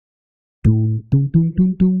Hi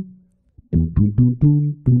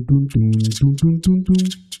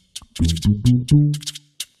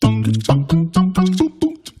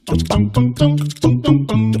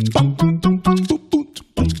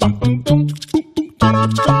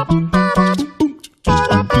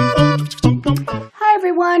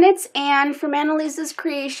everyone, it's Anne from Anneliese's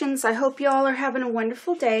Creations. I hope you all are having a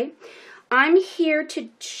wonderful day. I'm here to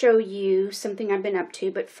show you something I've been up to,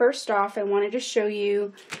 but first off I wanted to show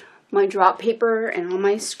you my drop paper and all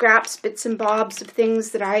my scraps, bits and bobs of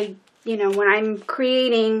things that I, when I'm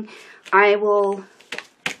creating, I will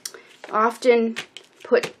often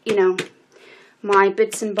put, my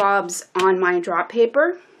bits and bobs on my drop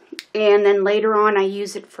paper, and then later on I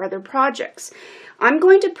use it for other projects. I'm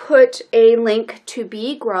going to put a link to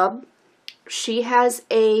Bea Grob. She has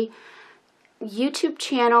a YouTube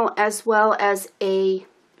channel as well as a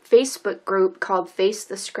Facebook group called Face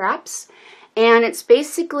the Scraps, and it's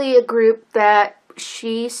basically a group that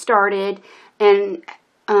she started, and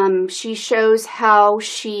she shows how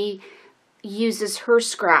she uses her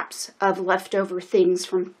scraps of leftover things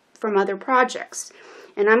from other projects.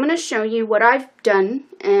 And I'm going to show you what I've done,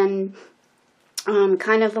 and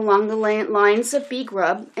kind of along the lines of Bea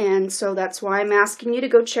Grob, and so that's why I'm asking you to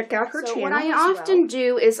go check out her channel. What I often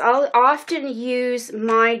do is I'll often use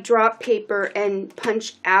my drop paper and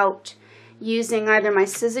punch out using either my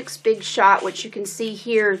Sizzix Big Shot, which you can see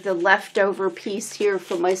here, the leftover piece here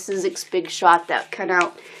from my Sizzix Big Shot that cut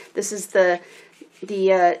out. This is the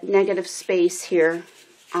negative space here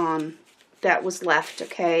that was left,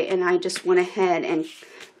 okay, and I just went ahead and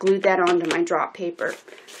glued that onto my drop paper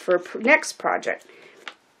for next project.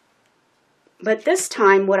 But this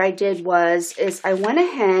time what I did is I went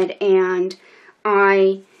ahead and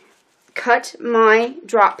I cut my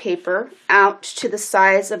drop paper out to the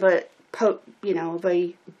size of the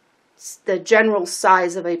general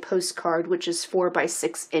size of a postcard, which is 4 by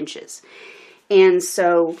 6 inches. And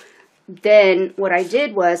so then what I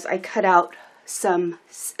did was I cut out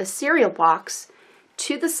a cereal box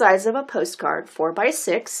to the size of a postcard, 4 by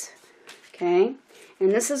 6, okay,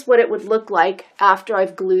 and this is what it would look like after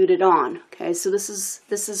I've glued it on. Okay, so this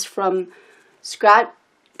is from scrap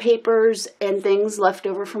papers and things left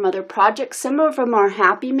over from other projects. Some of them are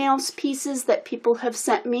Happy Mails pieces that people have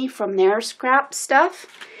sent me from their scrap stuff,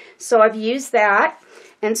 so I've used that.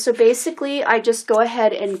 And so basically I just go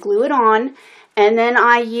ahead and glue it on, and then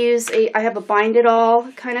I have a bind it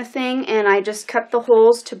all kind of thing, and I just cut the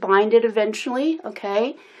holes to bind it eventually,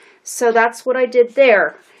 okay? So that's what I did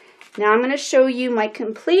there. Now I'm going to show you my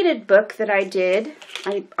completed book that I did.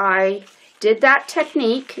 I did that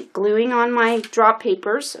technique, gluing on my drop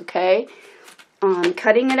papers, okay?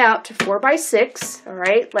 Cutting it out to 4 by 6, all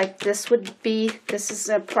right? Like this is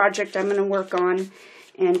a project I'm going to work on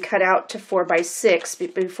and cut out to 4 by 6.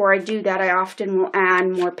 But before I do that, I often will add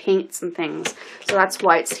more paints and things. So that's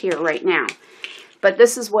why it's here right now. But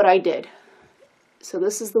this is what I did. So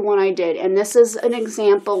this is the one I did. And this is an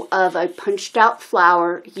example of a punched out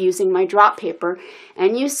flower using my drop paper.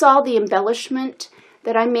 And you saw the embellishment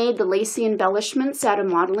that I made, the lacy embellishments out of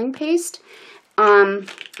modeling paste. I'm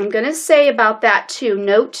going to say about that too,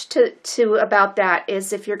 note to about that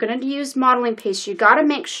is if you're going to use modeling paste, you got to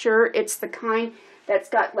make sure it's the kind that's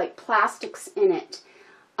got like plastics in it,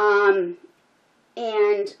 and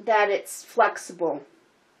that it's flexible.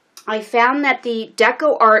 I found that the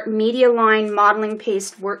Deco Art Media Line modeling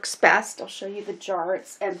paste works best. I'll show you the jar.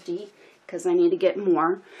 It's empty because I need to get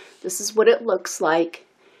more. This is what it looks like,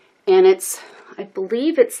 and I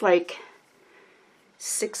believe it's like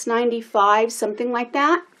 $6.95, something like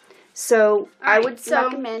that. So I would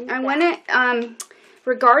recommend. I want to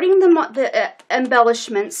regarding the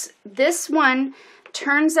embellishments. This one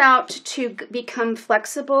turns out to become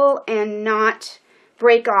flexible and not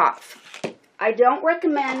break off. I don't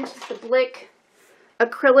recommend the Blick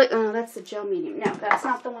acrylic. Oh, that's the gel medium. No, that's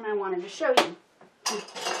not the one I wanted to show you.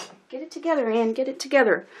 Get it together, Anne. Get it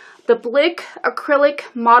together. The Blick acrylic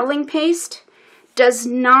modeling paste does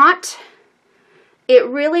not. It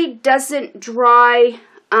really doesn't dry.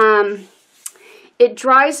 It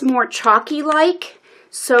dries more chalky-like.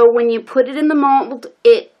 So when you put it in the mold,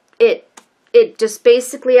 it just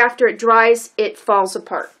basically after it dries, it falls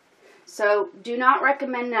apart. So do not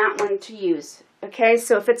recommend that one to use. Okay,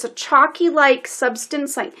 so if it's a chalky-like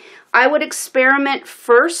substance, like I would experiment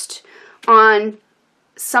first on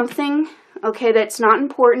something, okay, that's not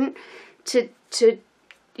important to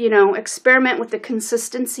experiment with the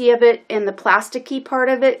consistency of it and the plasticky part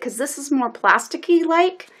of it, because this is more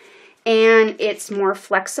plasticky-like and it's more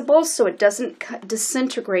flexible, so it doesn't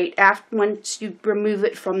disintegrate once you remove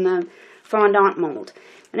it from the fondant mold.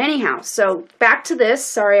 But anyhow, so back to this.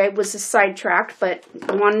 Sorry, I was sidetracked, but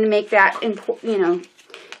I wanted to make that,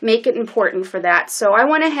 make it important for that. So I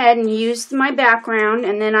went ahead and used my background,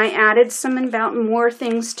 and then I added some more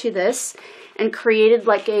things to this and created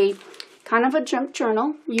like a kind of a junk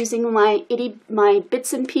journal using my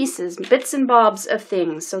bits and pieces, bits and bobs of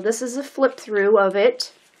things. So this is a flip through of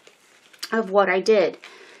it, of what I did.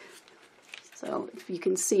 So if you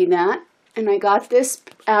can see that. And I got this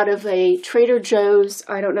out of a Trader Joe's.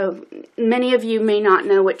 I don't know, many of you may not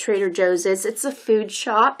know what Trader Joe's is. It's a food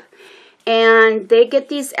shop. And they get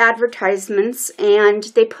these advertisements, and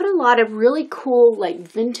they put a lot of really cool, like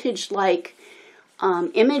vintage-like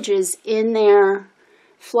images in their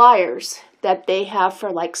flyers that they have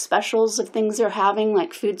for like specials of things they're having,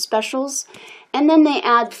 like food specials. And then they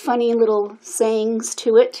add funny little sayings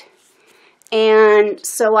to it. And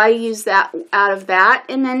so I use that out of that.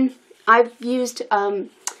 And then I've used some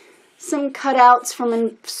cutouts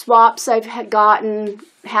from swaps I've gotten,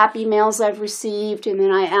 Happy Mails I've received, and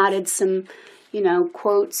then I added some,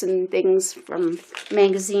 quotes and things from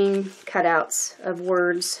magazine cutouts of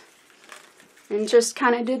words. And just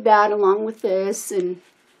kind of did that along with this, and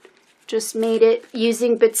just made it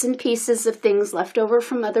using bits and pieces of things left over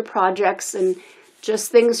from other projects, and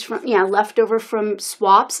just things from, left over from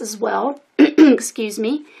swaps as well. Excuse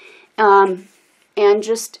me. And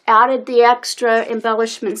just added the extra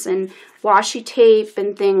embellishments and washi tape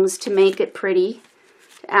and things to make it pretty,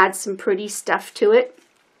 to add some pretty stuff to it.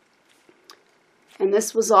 And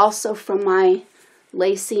this was also from my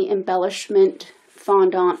lacy embellishment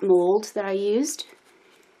fondant mold that I used.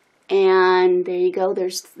 And there you go,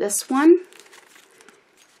 there's this one.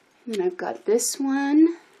 And then I've got this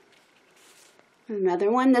one.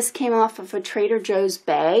 Another one. This came off of a Trader Joe's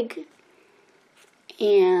bag.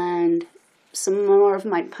 And some more of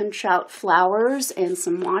my punch-out flowers and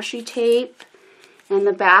some washi tape. And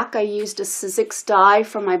the back, I used a Sizzix die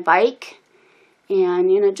from my bike.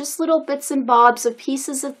 And, just little bits and bobs of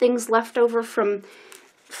pieces of things left over from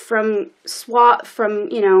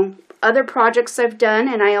other projects I've done.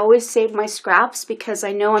 And I always save my scraps because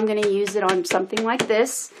I know I'm going to use it on something like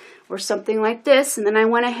this or something like this. And then I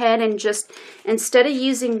went ahead and just, instead of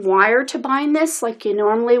using wire to bind this like you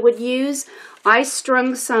normally would use, I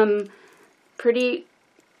strung some pretty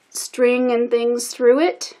string and things through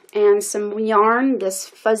it, and some yarn, this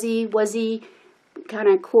fuzzy wuzzy kind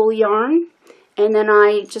of cool yarn, and then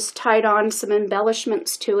I just tied on some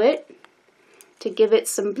embellishments to it to give it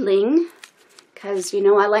some bling, because I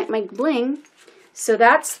like my bling. So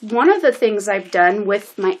that's one of the things I've done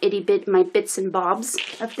with my my bits and bobs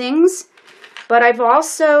of things. But I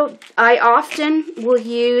often will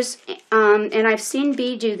use, and I've seen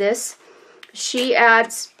Bea do this.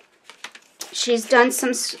 She's done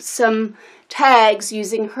some tags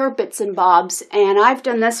using her bits and bobs, and I've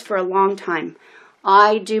done this for a long time.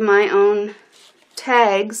 I do my own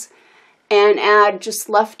tags and add just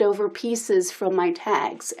leftover pieces from my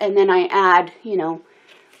tags, and then I add,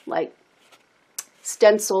 like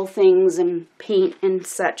stencil things and paint and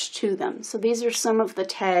such to them. So these are some of the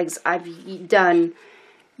tags I've done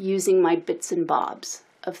using my bits and bobs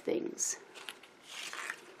of things.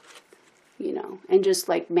 And just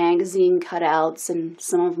like magazine cutouts and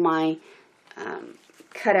some of my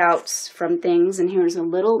cutouts from things. And here's a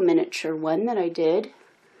little miniature one that I did,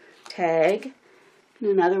 tag. And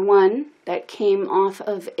another one that came off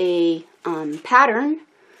of a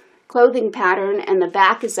clothing pattern, and the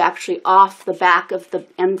back is actually off the back of the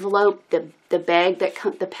envelope, the bag that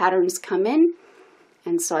the patterns come in.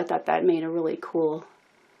 And so I thought that made a very cool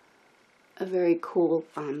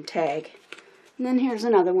tag. And then here's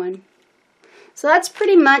another one. So that's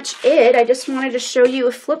pretty much it. I just wanted to show you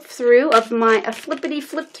a flippity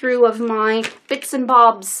flip through of my Bits and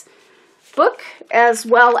Bobs book, as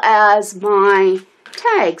well as my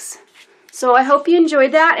tags. So I hope you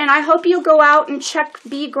enjoyed that, and I hope you'll go out and check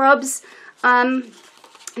Bea Grob's, and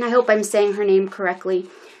I hope I'm saying her name correctly.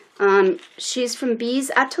 She's from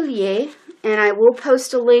Bea's Atelier, and I will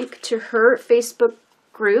post a link to her Facebook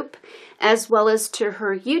group as well as to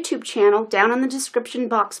her YouTube channel down in the description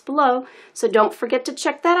box below, so don't forget to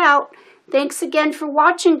check that out. Thanks again for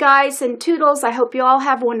watching, guys, and toodles. I hope you all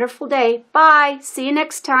have a wonderful day. Bye. See you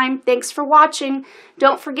next time. Thanks for watching.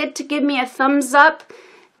 Don't forget to give me a thumbs up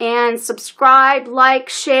and subscribe, like,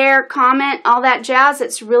 share, comment, all that jazz.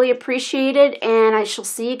 It's really appreciated, and I shall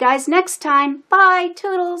see you guys next time. Bye,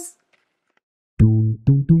 toodles. Dun,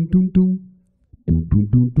 dun, dun, dun, dun, dun, dun,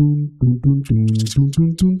 dun, dun, dun, dun,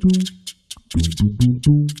 dun, dun, dun,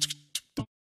 dun.